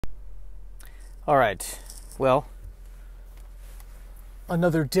All right, well,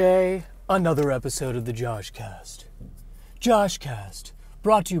 another day, another episode of the JoshCast. JoshCast,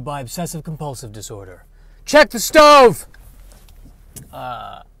 brought to you by obsessive-compulsive disorder. Check the stove!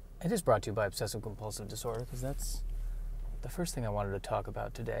 It is brought to you by obsessive-compulsive disorder, because that's the first thing I wanted to talk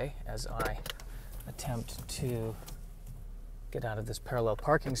about today as I attempt to get out of this parallel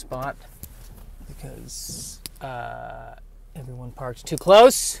parking spot, because everyone parks too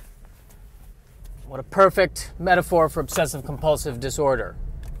close. What a perfect metaphor for obsessive-compulsive disorder.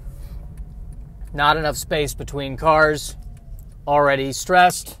 Not enough space between cars, already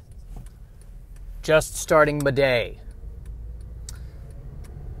stressed, just starting my day.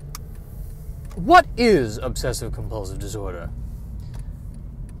 What is obsessive-compulsive disorder?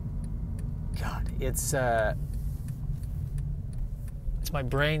 God, it's my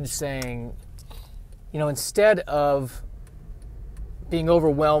brain saying, instead of being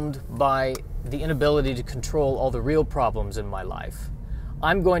overwhelmed by the inability to control all the real problems in my life,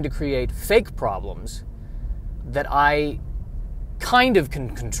 I'm going to create fake problems that I kind of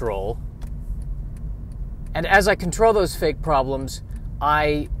can control. And as I control those fake problems,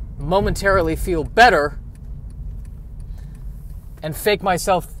 I momentarily feel better and fake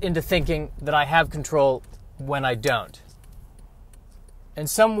myself into thinking that I have control when I don't. And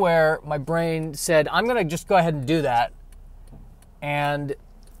somewhere my brain said, I'm going to just go ahead and do that. And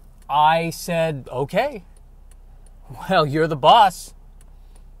I said, okay, well, you're the boss.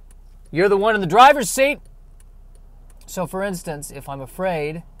 You're the one in the driver's seat. So, for instance, if I'm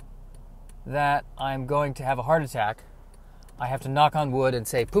afraid that I'm going to have a heart attack, I have to knock on wood and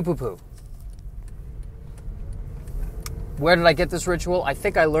say, poo, poo, poo. Where did I get this ritual? I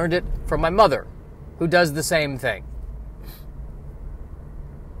think I learned it from my mother, who does the same thing.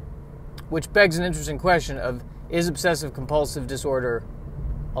 Which begs an interesting question of, is obsessive-compulsive disorder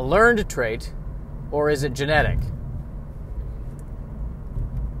a learned trait, or is it genetic?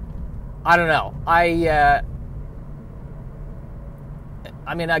 I don't know. I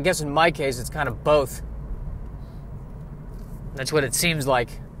guess in my case, it's kind of both. That's what it seems like.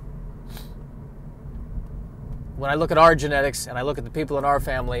 When I look at our genetics and I look at the people in our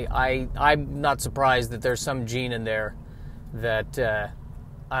family, I'm not surprised that there's some gene in there that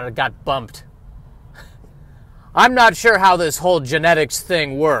got bumped. I'm not sure how this whole genetics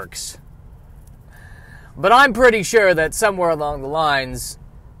thing works, but I'm pretty sure that somewhere along the lines,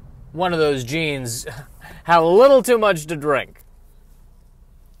 one of those genes had a little too much to drink.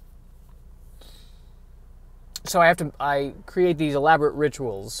 So I create these elaborate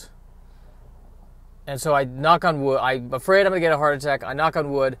rituals. And so I knock on wood. I'm afraid I'm going to get a heart attack. I knock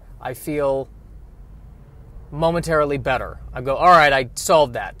on wood. I feel momentarily better. I go, all right, I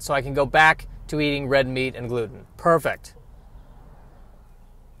solved that. So I can go back to eating red meat and gluten. Perfect.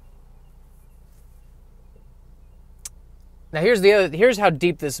 Now here's how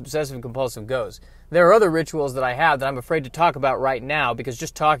deep this obsessive compulsive goes. There are other rituals that I have that I'm afraid to talk about right now because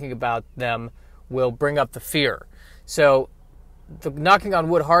just talking about them will bring up the fear. So the knocking on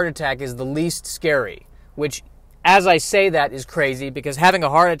wood heart attack is the least scary, which as I say that is crazy because having a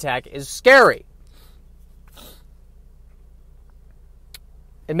heart attack is scary.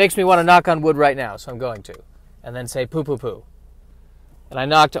 It makes me want to knock on wood right now, so I'm going to. And then say poo, poo, poo. And I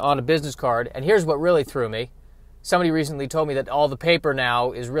knocked on a business card, and here's what really threw me. Somebody recently told me that all the paper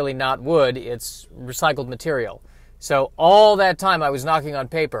now is really not wood, it's recycled material. So all that time I was knocking on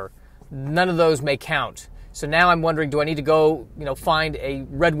paper, none of those may count. So now I'm wondering, do I need to go, find a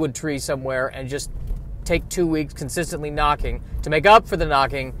redwood tree somewhere and just take 2 weeks consistently knocking to make up for the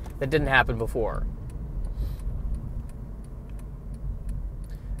knocking that didn't happen before?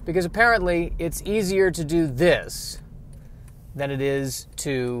 Because apparently it's easier to do this than it is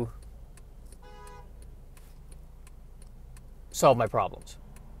to solve my problems.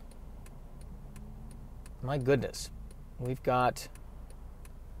 My goodness. We've got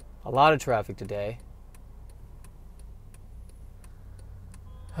a lot of traffic today.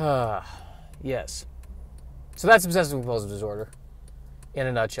 Yes. So that's obsessive-compulsive disorder in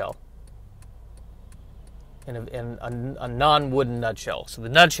a nutshell. In a non-wooden nutshell. So the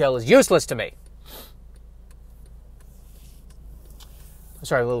nutshell is useless to me. I'm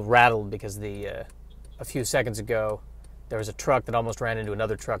sorry, I'm a little rattled because a few seconds ago there was a truck that almost ran into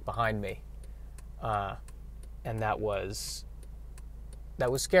another truck behind me. And that was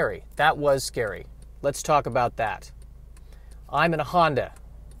scary. That was scary. Let's talk about that. I'm in a Honda.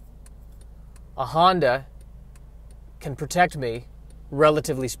 A Honda can protect me,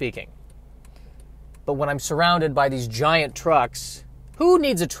 relatively speaking. But when I'm surrounded by these giant trucks, who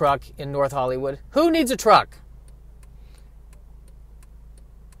needs a truck in North Hollywood? Who needs a truck?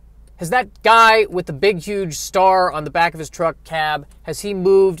 Has that guy with the big, huge star on the back of his truck cab, has he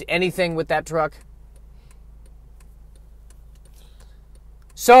moved anything with that truck?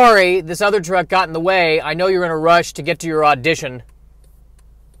 Sorry, this other truck got in the way. I know you're in a rush to get to your audition.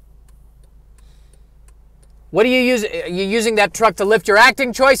 What are you using? Are you using that truck to lift your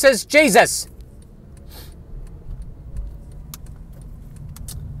acting choices? Jesus!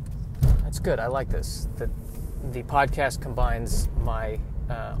 That's good. I like this. The podcast combines my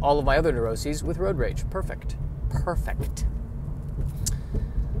all of my other neuroses with road rage. Perfect. Perfect.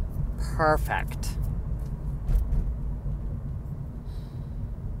 Perfect.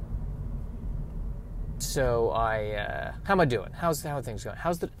 So how am I doing? How are things going?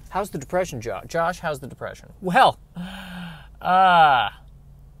 How's the depression, Josh? Josh, how's the depression? Well, I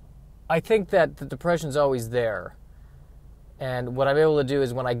think that the depression's always there. And what I'm able to do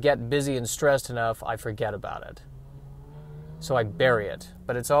is when I get busy and stressed enough, I forget about it. So I bury it.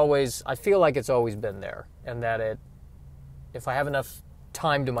 But I feel like it's always been there. And that if I have enough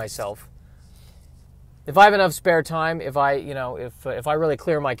time to myself, if I have enough spare time, if I really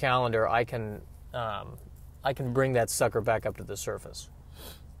clear my calendar, I can bring that sucker back up to the surface.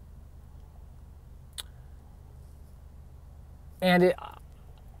 And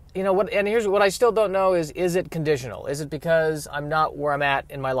here's what I still don't know is it conditional? Is it because I'm not where I'm at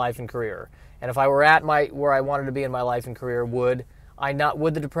in my life and career? And if I were at where I wanted to be in my life and career, would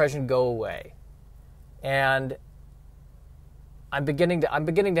the depression go away? And I'm beginning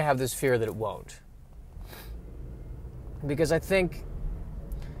to have this fear that it won't. Because I think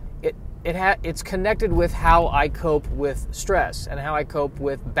it's connected with how I cope with stress and how I cope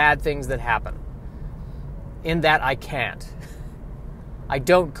with bad things that happen. In that I can't. I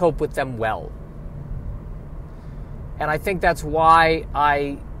don't cope with them well. And I think that's why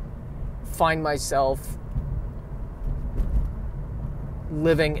I find myself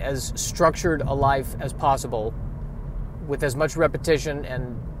living as structured a life as possible with as much repetition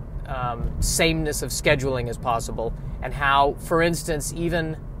and sameness of scheduling as possible. And how, for instance,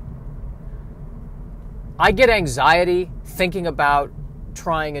 even I get anxiety thinking about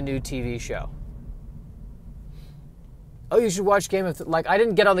trying a new TV show. Oh, you should watch Game of Thrones. Like, I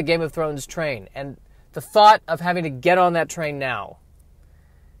didn't get on the Game of Thrones train. And the thought of having to get on that train now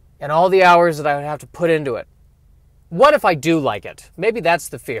and all the hours that I would have to put into it. What if I do like it? Maybe that's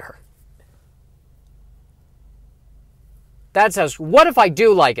the fear. What if I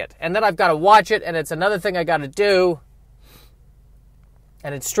do like it? And then I've got to watch it, and it's another thing I got to do.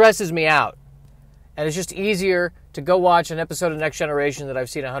 And it stresses me out. And it's just easier to go watch an episode of Next Generation that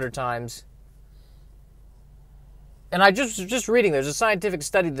I've seen 100 times. And I just reading, there's a scientific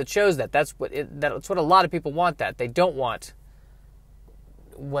study that shows that. That's what a lot of people want that. They don't want,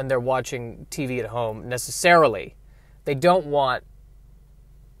 when they're watching TV at home, necessarily. They don't want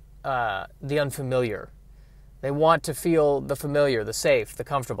the unfamiliar. They want to feel the familiar, the safe, the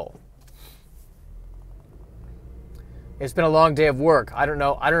comfortable. It's been a long day of work. I don't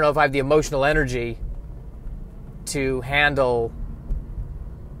know if I have the emotional energy to handle...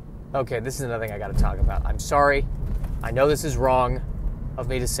 Okay, this is another thing I got to talk about. I'm sorry. I know this is wrong of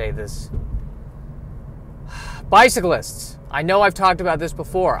me to say this. Bicyclists. I know I've talked about this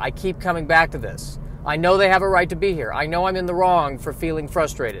before. I keep coming back to this. I know they have a right to be here. I know I'm in the wrong for feeling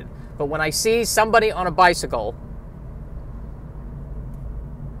frustrated. But when I see somebody on a bicycle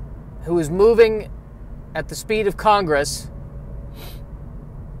who is moving at the speed of Congress,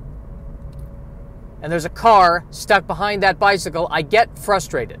 and there's a car stuck behind that bicycle, I get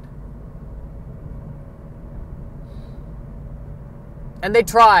frustrated. And they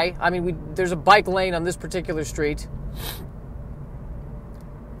try. I mean, there's a bike lane on this particular street.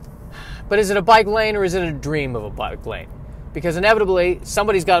 But is it a bike lane or is it a dream of a bike lane? Because inevitably,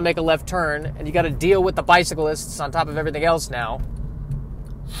 somebody's got to make a left turn, and you got to deal with the bicyclists on top of everything else now.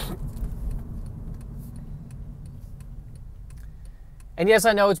 And yes,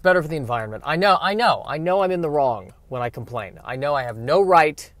 I know it's better for the environment. I know I'm in the wrong when I complain. I know I have no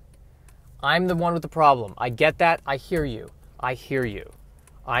right. I'm the one with the problem. I get that. I hear you.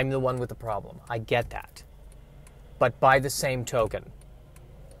 I'm the one with the problem. I get that. But by the same token,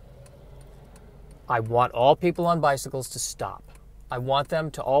 I want all people on bicycles to stop. I want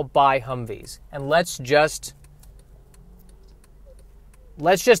them to all buy Humvees. And let's just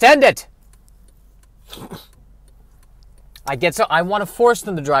end it. I want to force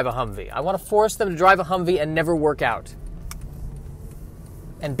them to drive a Humvee. I want to force them to drive a Humvee and never work out.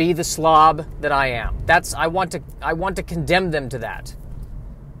 And be the slob that I am. I want to condemn them to that.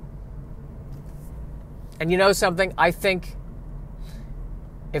 And you know something? I think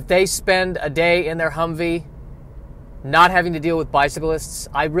if they spend a day in their Humvee not having to deal with bicyclists,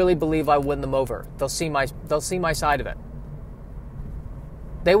 I really believe I win them over. They'll see my side of it.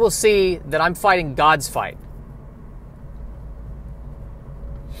 They will see that I'm fighting God's fight.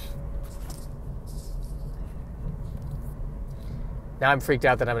 Now I'm freaked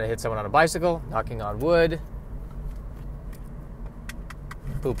out that I'm going to hit someone on a bicycle, knocking on wood.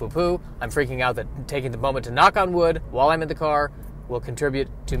 Poo, poo, poo. I'm freaking out that taking the moment to knock on wood while I'm in the car will contribute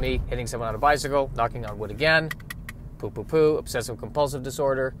to me hitting someone on a bicycle, knocking on wood again. Poo, poo, poo. Obsessive compulsive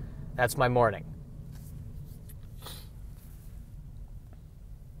disorder. That's my morning.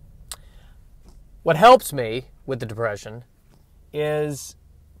 What helps me with the depression is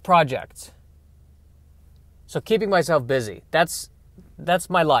projects. So keeping myself busy. That's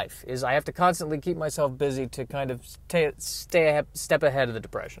my life, is I have to constantly keep myself busy to kind of stay a step ahead of the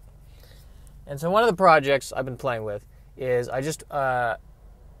depression. And so one of the projects I've been playing with is I just,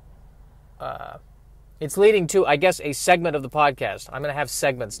 it's leading to, I guess, a segment of the podcast. I'm going to have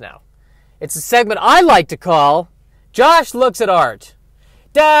segments now. It's a segment I like to call Josh Looks at Art.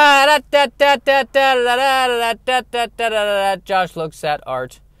 Josh looks at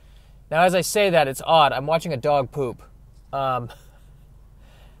art. Now, as I say that, it's odd. I'm watching a dog poop.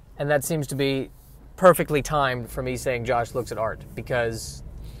 And that seems to be perfectly timed for me saying Josh looks at art, because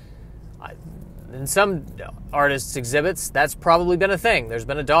in some artists' exhibits, that's probably been a thing. There's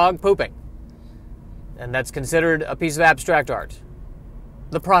been a dog pooping. And that's considered a piece of abstract art.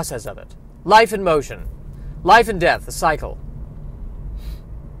 The process of it. Life in motion. Life and death, a cycle.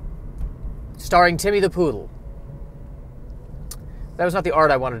 Starring Timmy the Poodle. That was not the art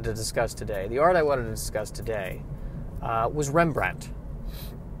I wanted to discuss today. The art I wanted to discuss today was Rembrandt.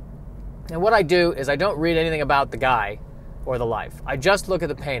 And what I do is I don't read anything about the guy or the life. I just look at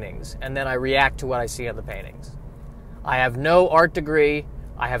the paintings, and then I react to what I see on the paintings. I have no art degree.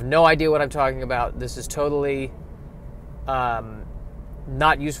 I have no idea what I'm talking about. This is totally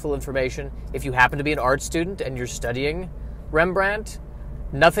not useful information. If you happen to be an art student and you're studying Rembrandt,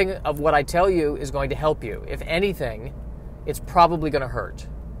 nothing of what I tell you is going to help you. If anything, it's probably going to hurt.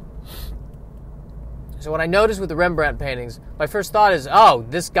 So when I notice with the Rembrandt paintings, my first thought is, oh,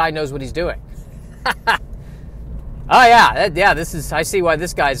 this guy knows what he's doing. Oh, yeah, this is, I see why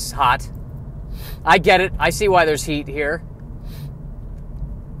this guy's hot. I get it. I see why there's heat here.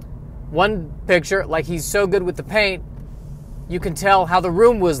 One picture, like he's so good with the paint, you can tell how the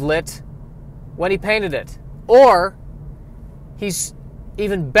room was lit when he painted it. Or he's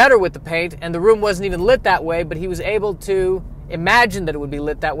even better with the paint, and the room wasn't even lit that way, but he was able to imagine that it would be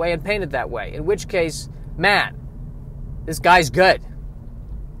lit that way and paint it that way. In which case, man, this guy's good.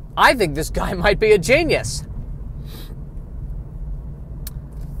 I think this guy might be a genius.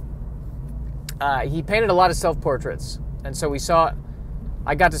 He painted a lot of self-portraits, and so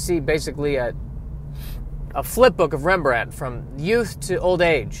I got to see basically a flip book of Rembrandt from youth to old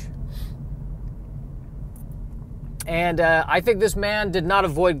age. And I think this man did not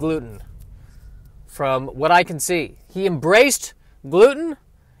avoid gluten, from what I can see. He embraced gluten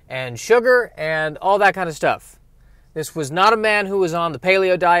and sugar and all that kind of stuff. This was not a man who was on the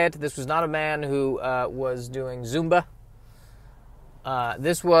paleo diet. This was not a man who was doing Zumba.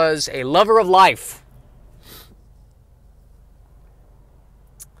 This was a lover of life.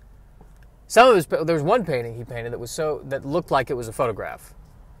 There was one painting he painted that looked like it was a photograph,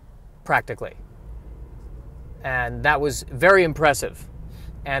 practically. And that was very impressive.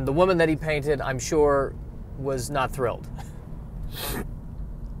 And the woman that he painted, I'm sure, was not thrilled.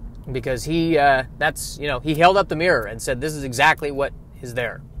 Because he held up the mirror and said, this is exactly what is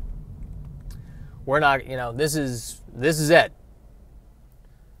there. We're not, this is it.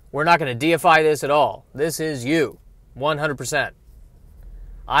 We're not going to deify this at all. This is you, 100%.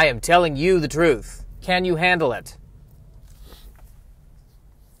 I am telling you the truth. Can you handle it?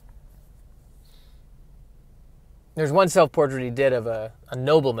 There's one self-portrait he did of a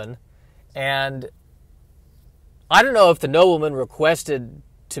nobleman, and I don't know if the nobleman requested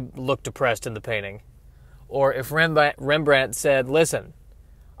to look depressed in the painting, or if Rembrandt said, listen,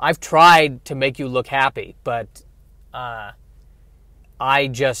 I've tried to make you look happy, but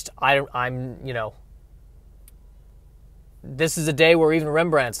this is a day where even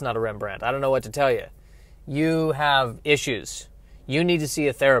Rembrandt's not a Rembrandt. I don't know what to tell you. You have issues. You need to see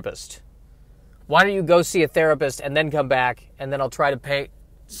a therapist. Why don't you go see a therapist and then come back, and then I'll try to paint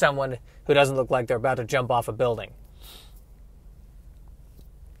someone who doesn't look like they're about to jump off a building.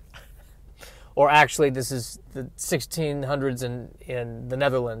 Or actually, this is the 1600s in the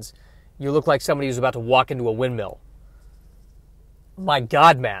Netherlands. You look like somebody who's about to walk into a windmill. My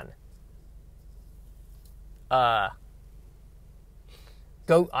God, man. Because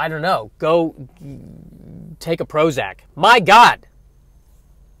go, I don't know, go take a Prozac. My God!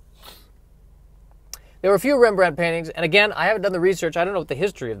 There were a few Rembrandt paintings, and again, I haven't done the research. I don't know what the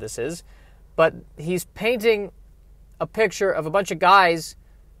history of this is, but he's painting a picture of a bunch of guys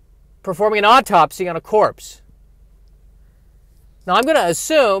performing an autopsy on a corpse. Now, I'm going to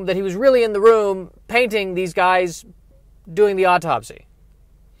assume that he was really in the room painting these guys doing the autopsy.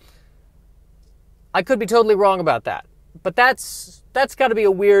 I could be totally wrong about that, but that's got to be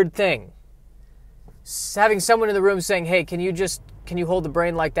a weird thing. Having someone in the room saying, hey, can you hold the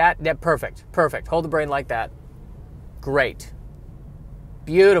brain like that? Yeah, perfect. Hold the brain like that. Great.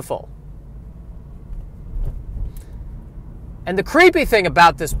 Beautiful. And the creepy thing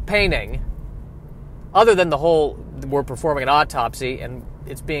about this painting, other than the whole, we're performing an autopsy and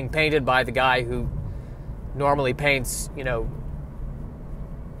it's being painted by the guy who normally paints,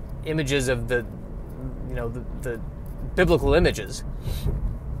 images of the biblical images.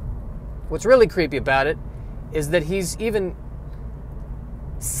 What's really creepy about it is that he's even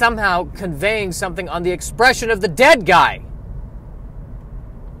somehow conveying something on the expression of the dead guy.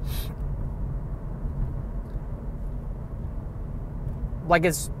 Like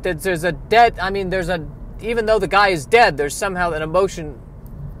there's a dead, even though the guy is dead, there's somehow an emotion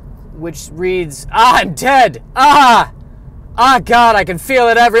which reads, I'm dead! God, I can feel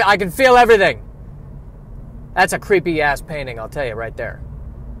it I can feel everything. That's a creepy ass painting, I'll tell you right there.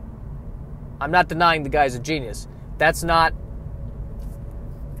 I'm not denying the guy's a genius. That's not,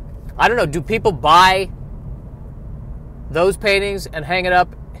 I don't know, do people buy those paintings and hang it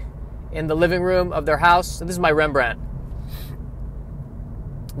up in the living room of their house? This is my Rembrandt.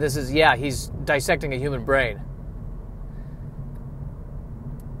 This is, he's dissecting a human brain.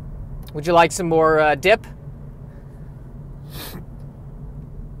 Would you like some more dip?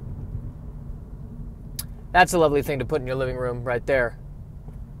 That's a lovely thing to put in your living room right there.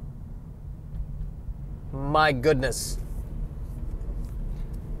 My goodness.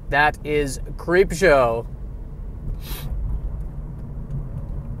 That is Creep Show.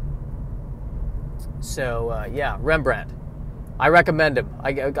 So, Rembrandt. I recommend him.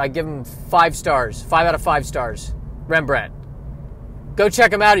 I give him 5 stars. 5 out of 5 stars. Rembrandt. Go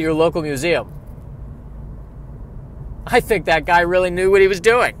check him out at your local museum. I think that guy really knew what he was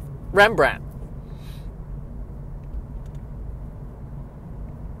doing. Rembrandt.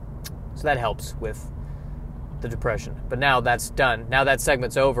 So that helps with the depression. But now that's done. Now that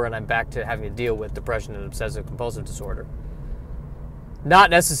segment's over and I'm back to having to deal with depression and obsessive compulsive disorder.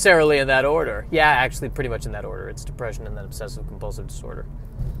 Not necessarily in that order. Yeah, actually pretty much in that order. It's depression and then obsessive compulsive disorder.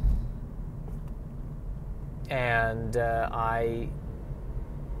 And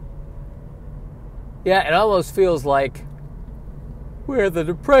it almost feels like where the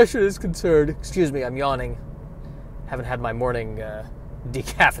depression is concerned, excuse me, I'm yawning. Haven't had my morning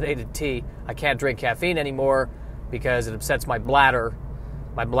decaffeinated tea. I can't drink caffeine anymore because it upsets my bladder.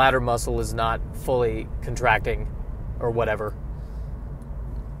 My bladder muscle is not fully contracting or whatever.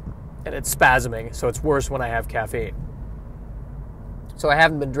 And it's spasming, so it's worse when I have caffeine. So I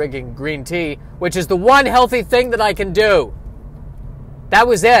haven't been drinking green tea, which is the one healthy thing that I can do. That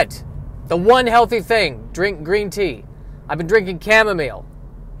was it. The one healthy thing, drink green tea. I've been drinking chamomile.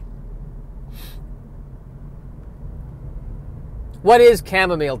 What is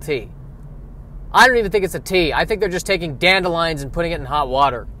chamomile tea? I don't even think it's a tea. I think they're just taking dandelions and putting it in hot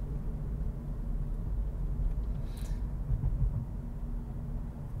water.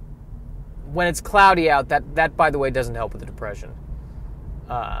 When it's cloudy out, that by the way, doesn't help with the depression.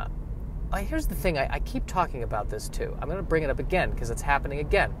 Here's the thing. I keep talking about this, too. I'm going to bring it up again, because it's happening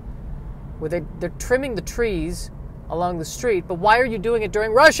again. Where they're trimming the trees along the street, but why are you doing it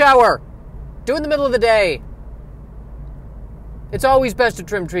during rush hour? Do it in the middle of the day. It's always best to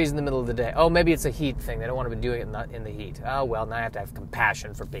trim trees in the middle of the day. Oh, maybe it's a heat thing. They don't want to be doing it in the heat. Oh, well, now I have to have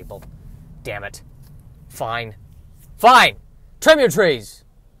compassion for people. Damn it. Fine. Trim your trees.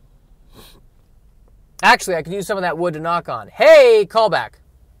 Actually, I could use some of that wood to knock on. Hey, callback.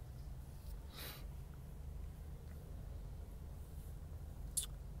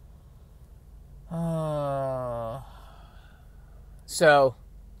 So,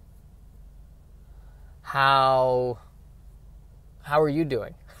 how are you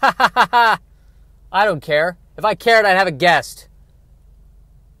doing? I don't care. If I cared, I'd have a guest.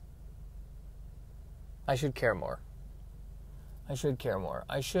 I should care more.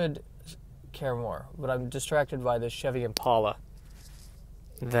 But I'm distracted by this Chevy Impala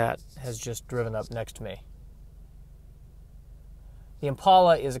that has just driven up next to me. The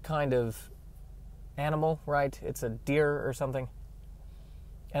Impala is a kind of animal, right? It's a deer or something.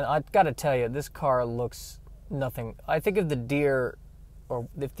 And I've got to tell you, this car looks nothing. I think of the deer or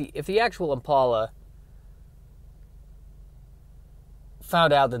if the actual Impala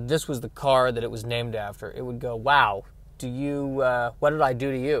found out that this was the car that it was named after, it would go, wow, what did I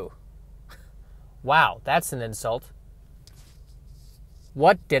do to you? Wow, that's an insult.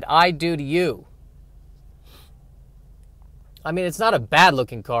 What did I do to you? I mean, it's not a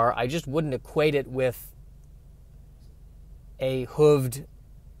bad-looking car. I just wouldn't equate it with a hooved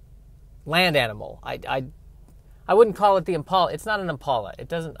land animal. I wouldn't call it the Impala. It's not an Impala. It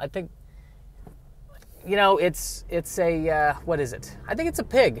doesn't, I think, it's a, what is it? I think it's a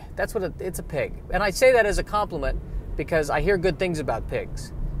pig. That's what it's a pig. And I say that as a compliment because I hear good things about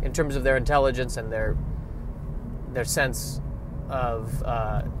pigs in terms of their intelligence and their sense of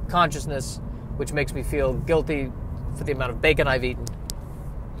consciousness, which makes me feel guilty for the amount of bacon I've eaten.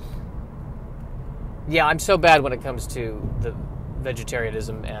 Yeah, I'm so bad when it comes to the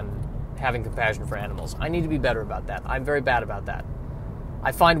vegetarianism and having compassion for animals. I need to be better about that. I'm very bad about that.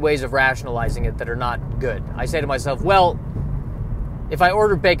 I find ways of rationalizing it that are not good. I say to myself, well, if I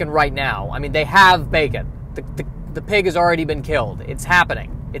order bacon right now, I mean, they have bacon. The pig has already been killed. It's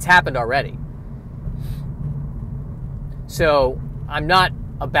happening. It's happened already. So I'm not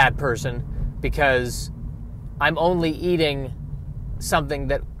a bad person because I'm only eating something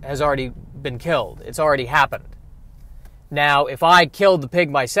that has already been killed. It's already happened. Now, if I killed the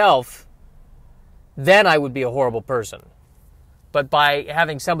pig myself, then I would be a horrible person. But by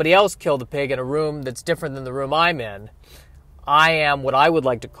having somebody else kill the pig in a room that's different than the room I'm in, I am what I would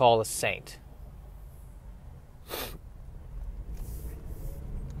like to call a saint.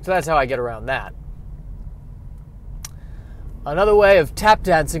 So that's how I get around that. Another way of tap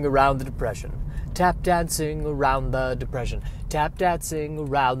dancing around the depression. Tap dancing around the depression. Tap dancing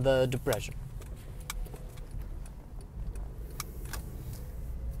around the depression.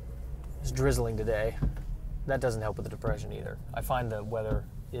 It's drizzling today. That doesn't help with the depression either. I find the weather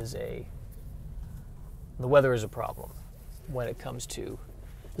is a problem when it comes to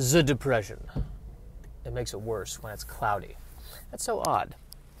the depression. It makes it worse when it's cloudy. That's so odd.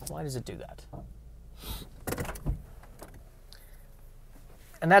 Why does it do that?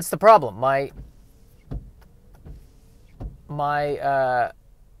 And that's the problem.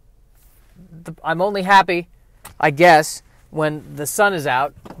 I'm only happy, I guess, when the sun is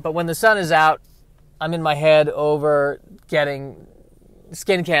out. But when the sun is out, I'm in my head over getting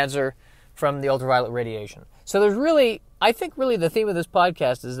skin cancer from the ultraviolet radiation. So there's really, I think really the theme of this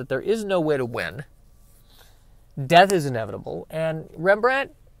podcast is that there is no way to win. Death is inevitable. And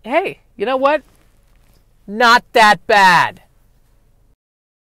Rembrandt, hey, you know what? Not that bad.